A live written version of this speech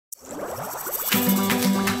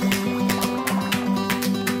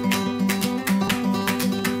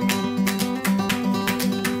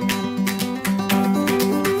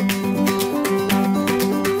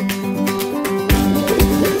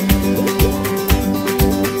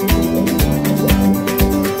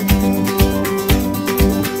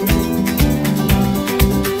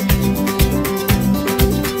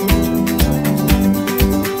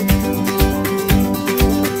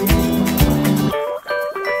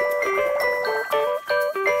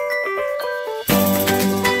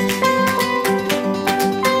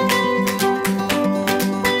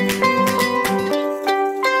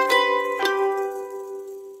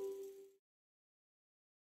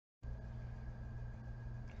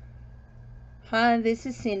Hi, this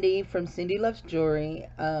is Cindy from Cindy Loves Jewelry.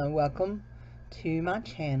 Welcome to my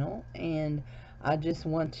channel, and I just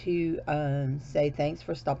want to say thanks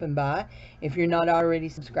for stopping by. If you're not already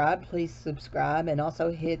subscribed, please subscribe and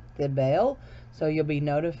also hit the bell so you'll be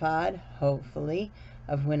notified, hopefully,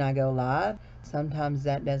 of when I go live. Sometimes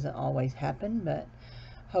that doesn't always happen, but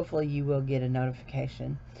hopefully you will get a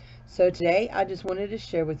notification. So today I just wanted to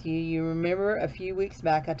share with you, you remember a few weeks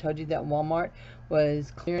back I told you that Walmart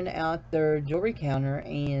was clearing out their jewelry counter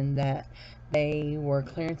and that they were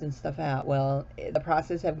clearancing stuff out. Well, the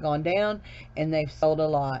prices have gone down and they've sold a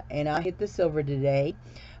lot. And I hit the silver today.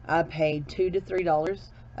 I paid $2 to $3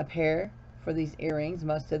 a pair for these earrings.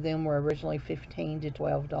 Most of them were originally $15 to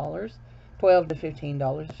 $12. $12 to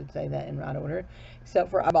 $15, I should say that in right order.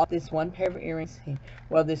 Except for I bought this one pair of earrings here.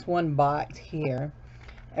 Well, this one box here.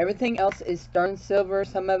 Everything else is sterling silver.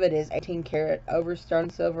 Some of it is 18 karat over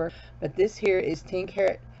sterling silver. But this here is 10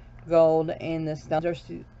 karat gold, and the stones are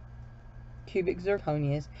cubic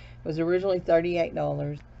zirconias. It was originally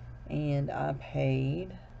 $38, and I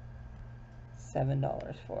paid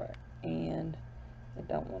 $7 for it. And I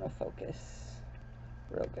don't want to focus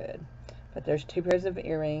real good. But there's two pairs of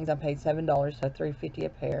earrings. I paid $7, so $3.50 a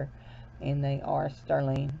pair. And they are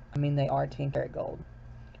sterling. I mean, they are 10 karat gold.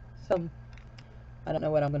 So I don't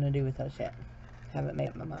know what I'm going to do with those yet. Haven't made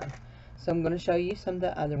up my mind. So I'm going to show you some of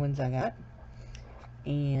the other ones I got.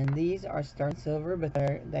 And these are sterling silver, but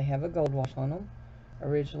they have a gold wash on them.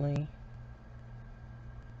 Originally,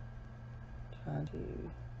 trying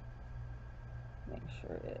to make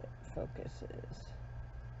sure it focuses.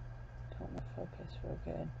 Don't want to focus real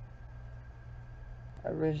good.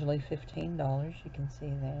 Originally $15, you can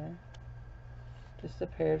see there. Just a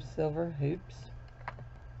pair of silver hoops.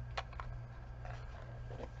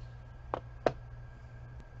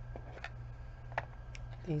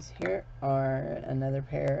 These here are another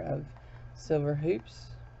pair of silver hoops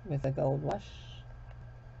with a gold wash.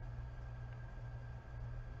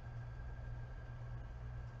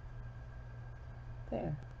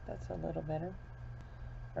 There, that's a little better.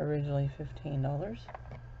 Originally $15.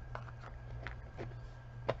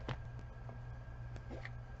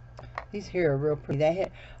 These here are real pretty.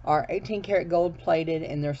 They are 18 karat gold plated,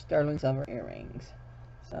 and they're sterling silver earrings.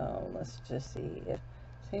 So let's just see. It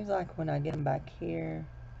seems like when I get them back here,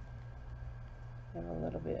 have a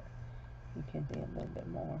little bit, you can see a little bit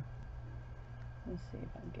more. Let's see if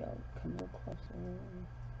I can come a little closer.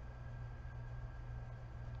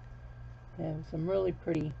 They have some really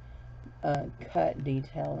pretty cut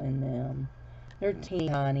detail in them. They're teeny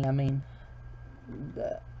tiny. I mean,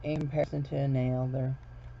 in comparison to a nail,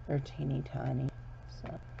 they're teeny tiny.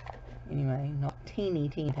 So anyway, not teeny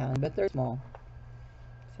tiny, but they're small.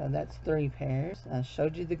 So that's 3 pairs. I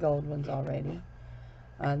showed you the gold ones already.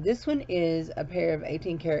 This one is a pair of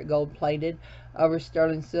 18 karat gold plated over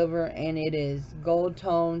sterling silver, and it is gold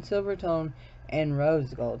tone, silver tone, and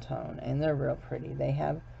rose gold tone, and they're real pretty. They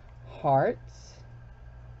have hearts,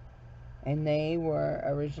 and they were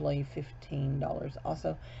originally $15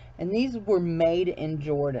 also. And these were made in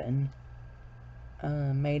Jordan.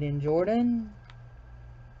 Made in Jordan,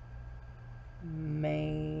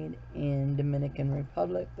 made in Dominican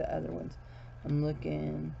Republic. The other ones, I'm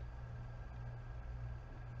looking,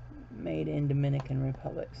 made in Dominican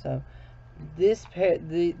Republic. So this pair,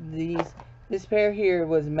 this pair here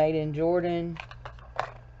was made in Jordan.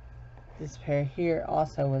 This pair here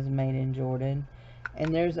also was made in Jordan.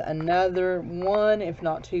 And there's another one, if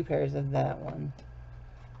not 2 pairs of that one.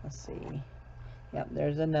 Let's see. Yep,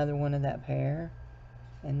 there's another one of that pair.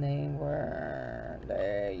 And they were,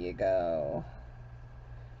 there you go,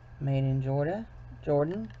 made in Jordan.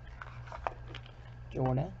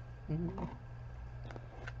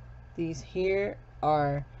 These here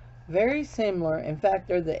are very similar. In fact,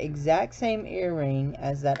 they're the exact same earring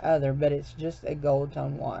as that other, but it's just a gold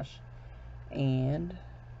tone wash. And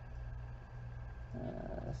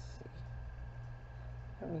let's see,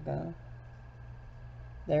 there we go.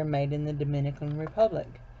 They're made in the Dominican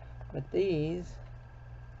Republic, but these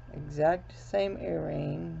exact same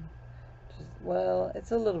earring, just, well,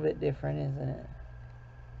 it's a little bit different, isn't it?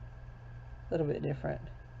 A little bit different.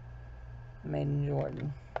 Made in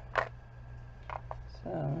Jordan.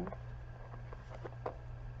 So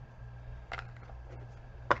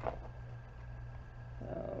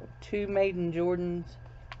two made in Jordans,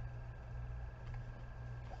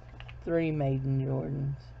 3 made in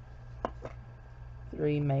Jordans,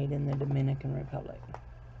 3 made in the Dominican Republic.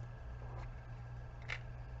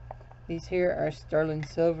 These here are sterling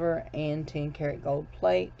silver and 10 karat gold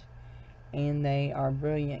plate, and they are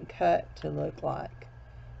brilliant cut to look like,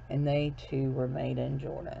 and they too were made in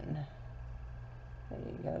Jordan. There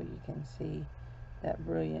you go, you can see that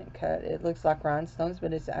brilliant cut. It looks like rhinestones,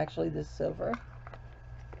 but it's actually the silver.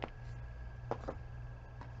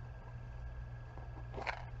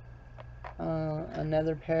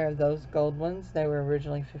 Another pair of those gold ones. They were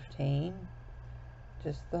originally $15.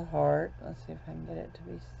 Just the heart. Let's see if I can get it to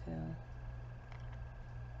be still.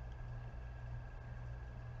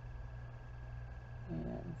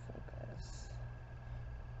 And focus.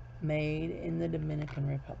 Made in the Dominican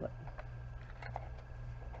Republic.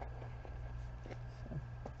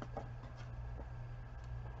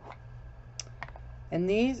 And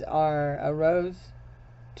these are a rose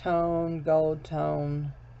tone, gold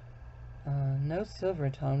tone, no silver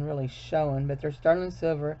tone really showing, but they're sterling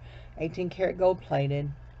silver, 18 karat gold plated.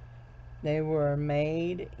 They were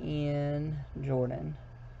made in Jordan,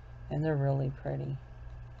 and they're really pretty.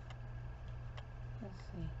 Let's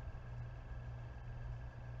see.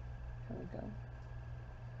 Here we go.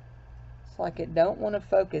 It's like it don't want to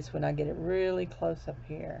focus when I get it really close up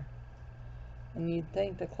here. And you'd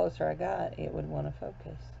think the closer I got, it would want to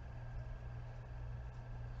focus.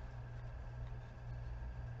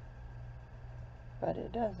 But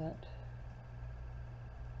it doesn't.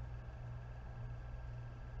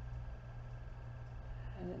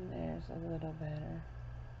 And then there's a little better.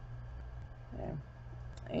 There.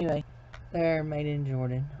 Anyway, they're made in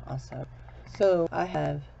Jordan also. So I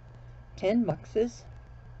have 10 boxes,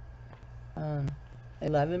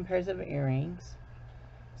 11 pairs of earrings.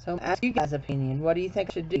 So I'm going to ask you guys' opinion. What do you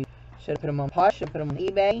think I should do? Should I put them on Posh? Should I put them on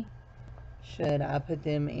eBay? Should I put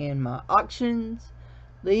them in my auctions?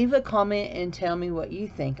 Leave a comment and tell me what you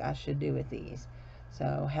think I should do with these.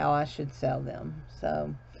 So how I should sell them.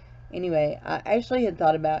 So anyway, I actually had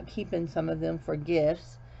thought about keeping some of them for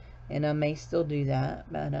gifts, and I may still do that,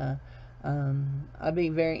 but I'd be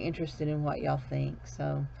very interested in what y'all think.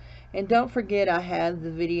 So, and don't forget, I have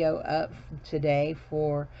the video up today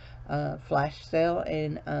for flash sale,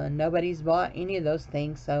 and nobody's bought any of those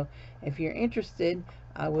things. So if you're interested,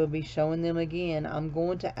 I will be showing them again. I'm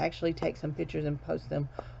going to actually take some pictures and post them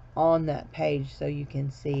on that page so you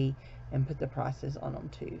can see and put the prices on them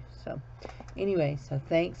too. So anyway, so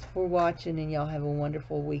thanks for watching, and y'all have a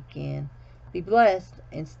wonderful weekend. Be blessed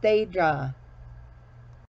and stay dry.